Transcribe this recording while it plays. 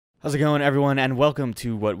How's it going, everyone, and welcome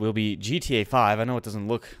to what will be GTA 5. I know it doesn't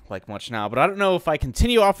look like much now, but I don't know if I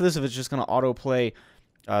continue off of this, if it's just going to autoplay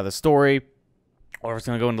the story, or if it's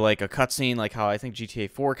going to go into, like, a cutscene, like how I think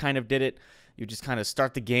GTA 4 kind of did it. You just kind of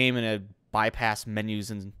start the game and it bypass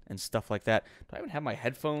menus and stuff like that. Do I even have my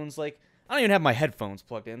headphones, like... I don't even have my headphones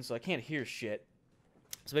plugged in, so I can't hear shit.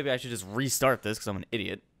 So maybe I should just restart this, because I'm an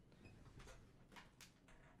idiot.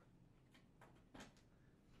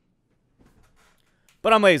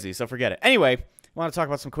 But I'm lazy, so forget it. Anyway, I want to talk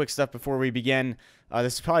about some quick stuff before we begin.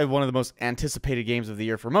 This is probably one of the most anticipated games of the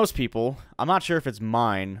year for most people. I'm not sure if it's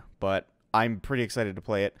mine, but I'm pretty excited to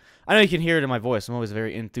play it. I know you can hear it in my voice. I'm always a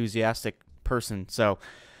very enthusiastic person. So,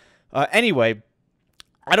 anyway,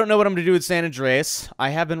 I don't know what I'm going to do with San Andreas. I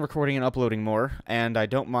have been recording and uploading more, and I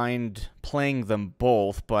don't mind playing them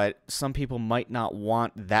both, but some people might not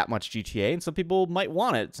want that much GTA, and some people might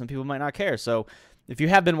want it. Some people might not care. So, if you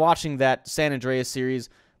have been watching that San Andreas series,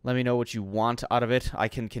 let me know what you want out of it. I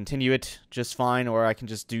can continue it just fine, or I can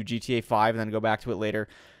just do GTA 5 and then go back to it later.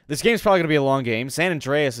 This game's probably going to be a long game. San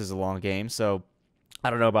Andreas is a long game, so I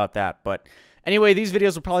don't know about that. But anyway, these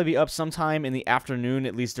videos will probably be up sometime in the afternoon,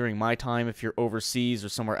 at least during my time. If you're overseas or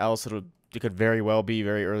somewhere else, it could very well be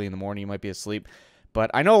very early in the morning. You might be asleep.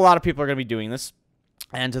 But I know a lot of people are going to be doing this.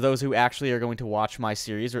 And to those who actually are going to watch my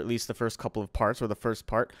series, or at least the first couple of parts, or the first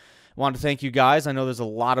part, I want to thank you guys. I know there's a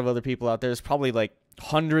lot of other people out there. There's probably like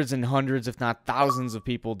hundreds and hundreds, if not thousands of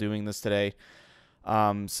people doing this today.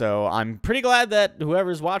 So I'm pretty glad that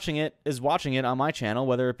whoever's watching it is watching it on my channel,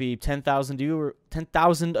 whether it be 10,000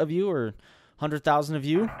 of you or 100,000 of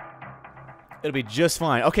you. It'll be just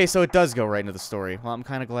fine. Okay, so it does go right into the story. Well, I'm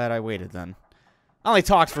kind of glad I waited then. I only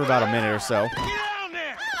talked for about a minute or so. Get down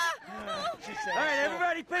there! All right,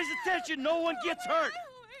 everybody pays attention. No one gets hurt.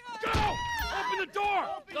 Go! Open the door!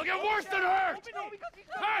 They'll get worse than hurt!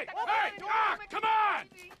 Hey! Come on!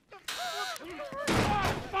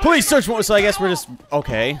 Police search warrant, so I guess we're just...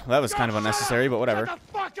 Okay, well, that was kind of unnecessary, but whatever. Shut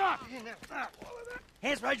the fuck up!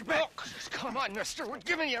 Hands behind your back. Come on, mister. We're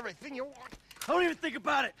giving you everything you want. Don't even think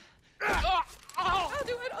about it. I'll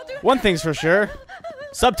do it. One thing's for sure.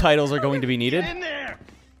 Subtitles are going to be needed. Get in there!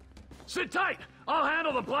 Sit tight! I'll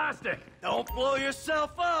handle the plastic! Don't blow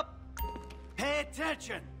yourself up! Pay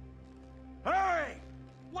attention! Hurry!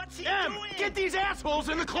 What's he Em, doing? get these assholes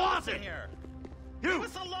in the closet! Here. You! Leave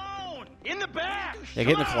us alone! In the back! Yeah,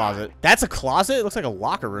 get in the closet. That's a closet? It looks like a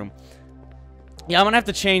locker room. Yeah, I'm going to have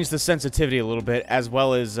to change the sensitivity a little bit, as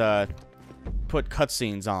well as put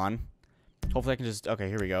cutscenes on. Hopefully I can just... Okay,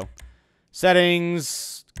 here we go.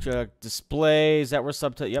 Settings, display. Is that where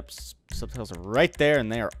subtitles... Yep, subtitles are right there,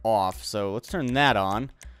 and they are off. So let's turn that on.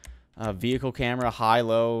 Vehicle camera, high,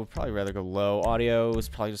 low. Probably rather go low. Audio is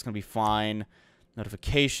probably just going to be fine.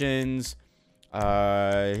 Notifications.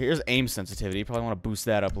 Here's aim sensitivity. Probably want to boost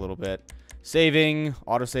that up a little bit. Saving.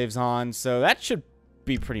 Autosave's on. So that should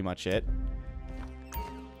be pretty much it.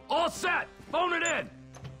 All set! Phone it in!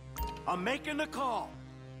 I'm making the call.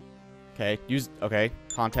 Okay, use... Okay,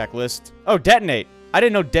 contact list. Oh, detonate. I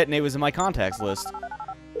didn't know detonate was in my contacts list.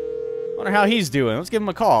 Wonder how he's doing. Let's give him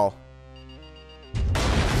a call.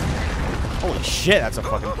 Holy shit, that's a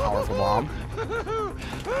fucking powerful bomb.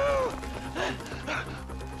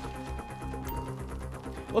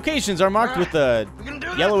 Locations are marked with the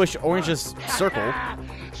yellowish orangish circle.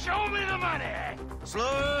 Show me the money!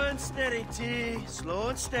 Slow and steady, T. Slow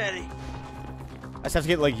and steady. I just have to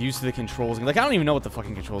get, like, used to the controls. Like, I don't even know what the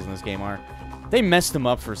fucking controls in this game are. They messed them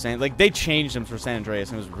up for San... Like, they changed them for San Andreas,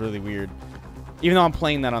 and it was really weird. Even though I'm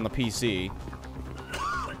playing that on the PC.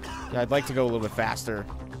 Yeah, I'd like to go a little bit faster.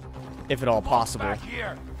 If at all possible. Back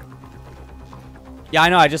here. Yeah, I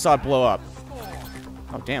know. I just saw it blow up.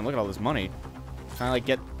 Oh, damn. Look at all this money. Trying to, like,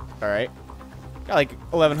 get... Alright. Got, like,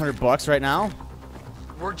 1,100 bucks right now.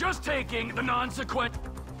 We're just taking the non-sequent...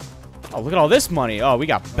 Oh, look at all this money. Oh, we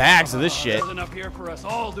got bags of this shit. There's enough here for us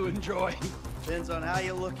all to enjoy. Depends on how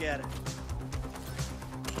you look at it.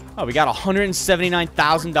 Oh, we got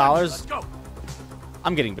 $179,000. Let's go!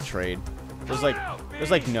 I'm getting betrayed. There's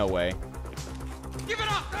like no way. Give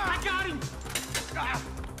it up! I got him!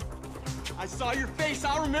 I saw your face.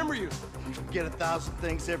 I'll remember you. You forget 1,000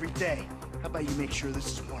 things every day. How about you make sure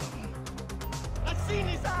this is one of them? I've seen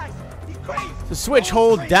his eyes. He's crazy. To switch,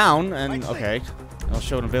 hold down, and okay. It'll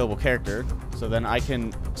show an available character. So then I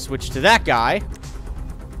can switch to that guy.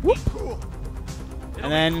 Whoop. And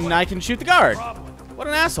then I can shoot the guard. What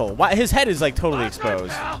an asshole. Why, his head is like totally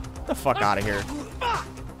exposed. Get the fuck out of here.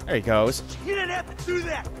 There he goes. You didn't have to do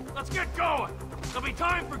that. Let's get going! There'll be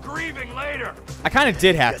time for grieving later! I kind of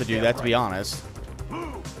did have to do that, to be honest.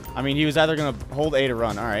 I mean, he was either going to hold A to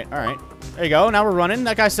run. All right, all right. There you go. Now we're running.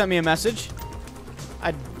 That guy sent me a message.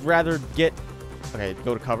 I rather get... Okay,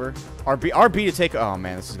 go to cover. RB to take... Oh,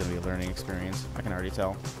 man, this is going to be a learning experience. I can already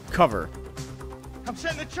tell. Cover. I'm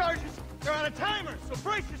setting the charges. They're on a timer, so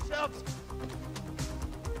brace yourselves.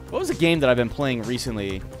 What was a game that I've been playing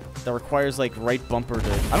recently that requires, like, right bumper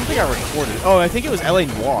to... I don't think I recorded. Oh, I think it was L.A.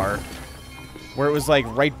 Noire, where it was, like,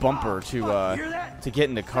 right bumper to get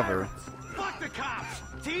into cover. Fuck the cops.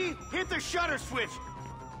 T, hit the shutter switch.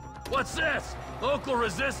 What's this? Local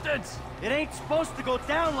resistance? It ain't supposed to go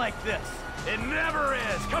down like this. It never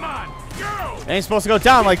is. Come on, go! It ain't supposed to go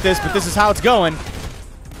down like this, but this is how it's going.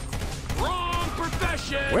 Wrong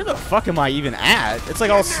profession. Where the fuck am I even at? It's,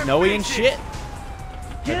 like, all snowy and shit.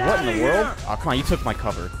 Like, what in the world? Oh, come on, you took my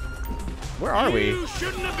cover. Where are we? You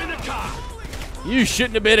shouldn't have been a cop. You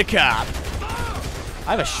shouldn't have been a cop.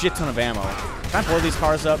 I have a shit ton of ammo. Can I blow these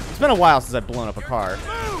cars up? It's been a while since I've blown up a car.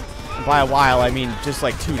 And by a while, I mean just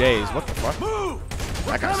like 2 days. What the fuck?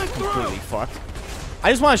 That guy's completely fucked. I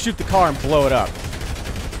just want to shoot the car and blow it up.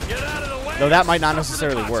 Get out of the way. Though that might not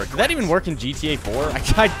necessarily work. Did that even work in GTA 4?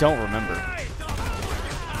 I don't remember.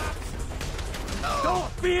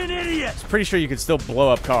 Don't be an idiot. I'm pretty sure you could still blow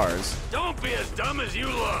up cars. Don't be as dumb as you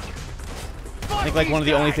look. I think like one of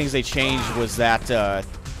the only things they changed was that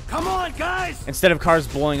Come on, guys. instead of cars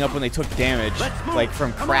blowing up when they took damage, like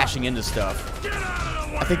from crashing into stuff, Get out of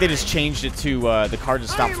the way. I think they just changed it to the car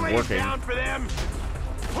just stops working. Down for them.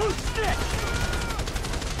 Who's sick?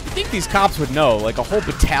 I think these cops would know. Like a whole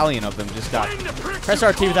battalion of them just got. Press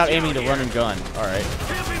RT without aiming to run and gun. All right.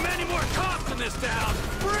 Can't be many more cops in this town.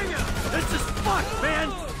 Bring him. This is fucked, man.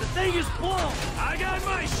 The thing is blown. I got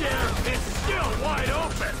my share. It's still wide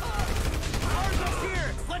open. Cars up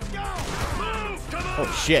here. Let's go. Move. Come on.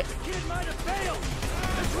 Oh shit. The kid might have failed.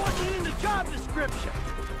 This wasn't in the job description.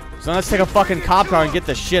 So let's take a fucking cop car and get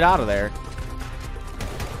the shit out of there.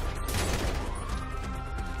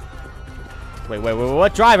 Wait,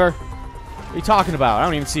 what driver? What are you talking about? I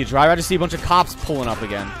don't even see a driver. I just see a bunch of cops pulling up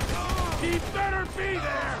again. He better be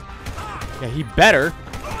there. Yeah, he better.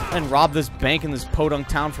 And rob this bank in this podunk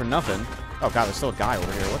town for nothing. Oh god, there's still a guy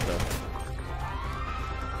over here. What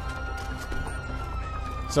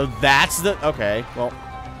the? So that's the... Okay, well...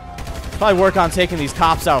 Probably work on taking these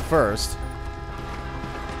cops out first.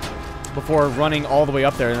 Before running all the way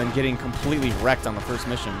up there and then getting completely wrecked on the first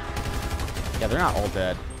mission. Yeah, they're not all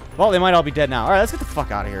dead. Well, they might all be dead now. Alright, let's get the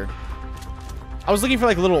fuck out of here. I was looking for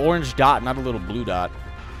like a little orange dot, not a little blue dot.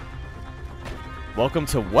 Welcome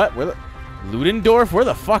to what? Ludendorff? Where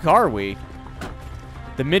the fuck are we?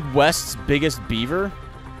 The Midwest's biggest beaver?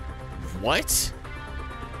 What?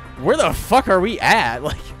 Where the fuck are we at?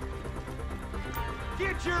 Like...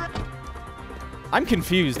 Get your... I'm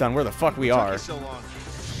confused on where the fuck we are. So long.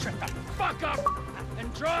 Shut the fuck up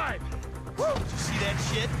and drive. Woo! Did you see that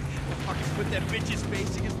shit? Fucking put that bitch's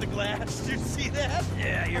face against the glass. Did you see that?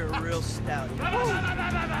 Yeah, you're a real stout.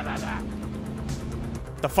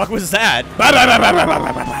 The fuck was that?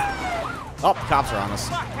 Oh, cops are on us.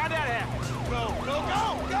 Fuck, how'd that happen? Go.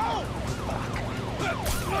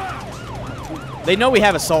 They know we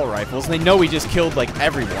have assault rifles, and they know we just killed, like,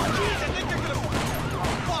 everyone. I think they're gonna...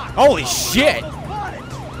 Fuck. Holy shit! Got it.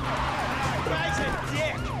 Guy's a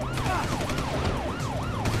dick.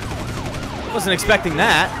 Wasn't expecting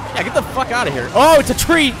that. Yeah, get the fuck out of here. Oh, it's a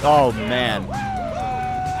tree! Oh, man.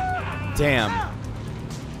 Damn.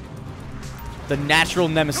 The natural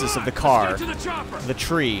nemesis of the car. To the chopper. The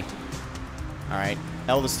tree. Alright.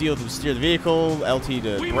 L to steer the vehicle, LT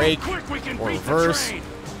to brake, or reverse.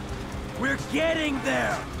 We're getting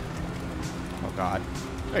there. Oh, God.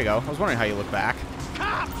 There you go. I was wondering how you look back.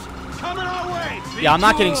 Cops coming our way. Yeah, I'm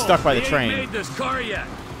not getting stuck by the They ain't train. made this car yet.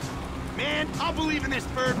 Man, I'll believe in this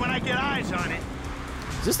bird when I get eyes on it.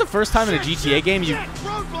 Is this the first time in a GTA game you...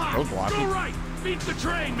 Roadblock. Go Roadblock. right. Beat the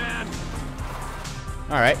train, man.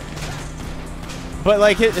 Alright. But,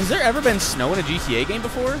 like, has there ever been snow in a GTA game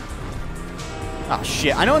before? Oh,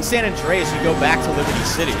 shit. I know in San Andreas you go back to Liberty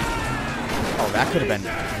City. Oh, that could have been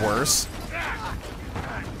worse.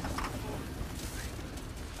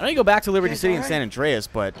 I know you go back to Liberty City in San Andreas,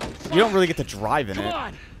 but you don't really get to drive in Come it.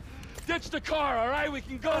 on! Ditch the car, all right? We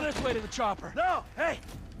can go this way to the chopper. No, hey,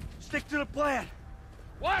 stick to the plan.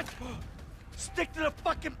 What? Stick to the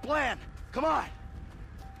fucking plan. Come on.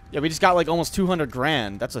 Yeah, we just got like almost 200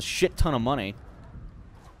 grand. That's a shit ton of money.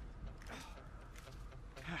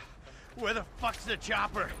 Where the fuck's the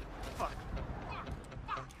chopper? Fuck.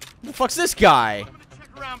 Who the fuck's this guy? I'm gonna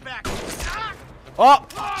check around back. Ah! Oh!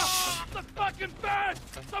 Oh, the fucking bed!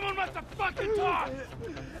 Someone must have fucking talked!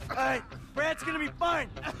 All right, Brad's gonna be fine.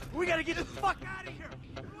 We gotta get the fuck out of here.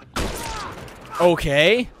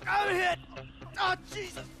 Okay. I'm hit. Oh,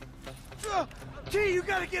 Jesus. T, you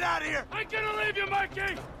gotta get out of here! I'm gonna leave you,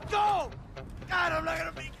 Mikey! Go! God, I'm not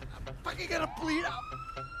gonna be... I'm fucking gonna bleed out.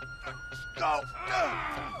 Go!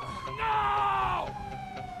 No!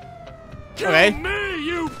 Kill Okay. me,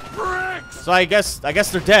 you pricks! So I guess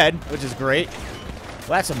they're dead, which is great.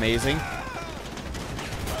 Well, that's amazing.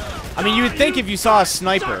 I mean, you would think if you saw a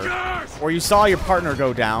sniper, Suckers! or you saw your partner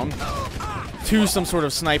go down to some sort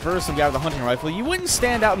of sniper, some guy with a hunting rifle, you wouldn't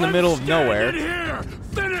stand out in the middle of nowhere. Here!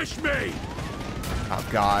 Finish me! Oh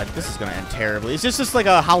god, this is gonna end terribly. It's just like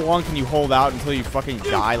a how long can you hold out until you fucking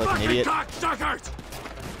die like an idiot? Cocksuckers!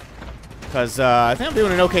 Because I think I'm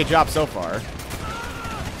doing an okay job so far.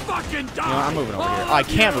 Fucking die! You know, I'm moving over here. All Oh, I of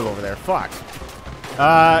can't you! move over there. Fuck.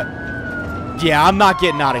 Yeah, I'm not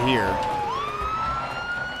getting out of here.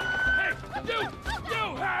 Hey, you,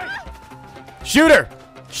 hey! Shoot her!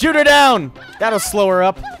 Shoot her down! That'll slow her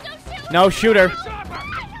up. No, shoot her. Chopper!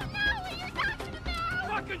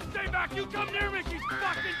 Fucking stay back! You come near me, she's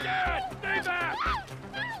fucking dead! Stay back!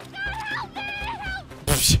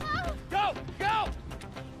 Go! Go!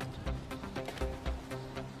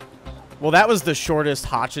 Well, that was the shortest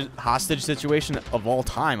hostage situation of all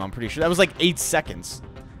time, I'm pretty sure. That was like 8 seconds.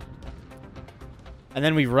 And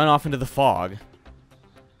then we run off into the fog.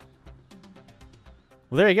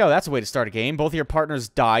 Well, there you go. That's a way to start a game. Both of your partners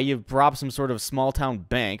die. You've robbed some sort of small-town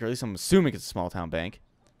bank, or at least I'm assuming it's a small-town bank.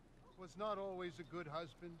 Was not always a good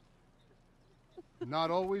husband.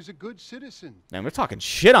 Not always a good citizen. Man, we're talking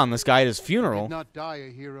shit on this guy at his funeral. Did not die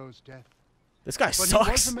a hero's death. This guy But he was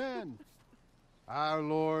sucks. a man. Our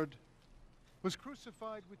Lord was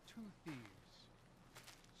crucified with 2 thieves.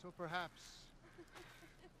 So perhaps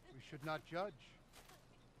we should not judge.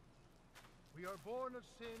 We are born of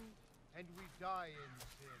sin and we die in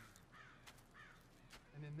sin.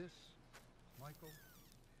 And in this, Michael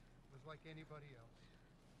was like anybody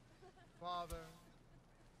else. Father,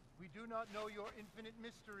 we do not know your infinite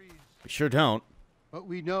mysteries, We sure don't. but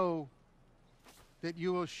we know that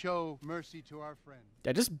you will show mercy to our friend.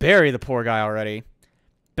 Yeah, just bury the poor guy already.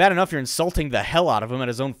 Bad enough you're insulting the hell out of him at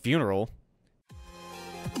his own funeral.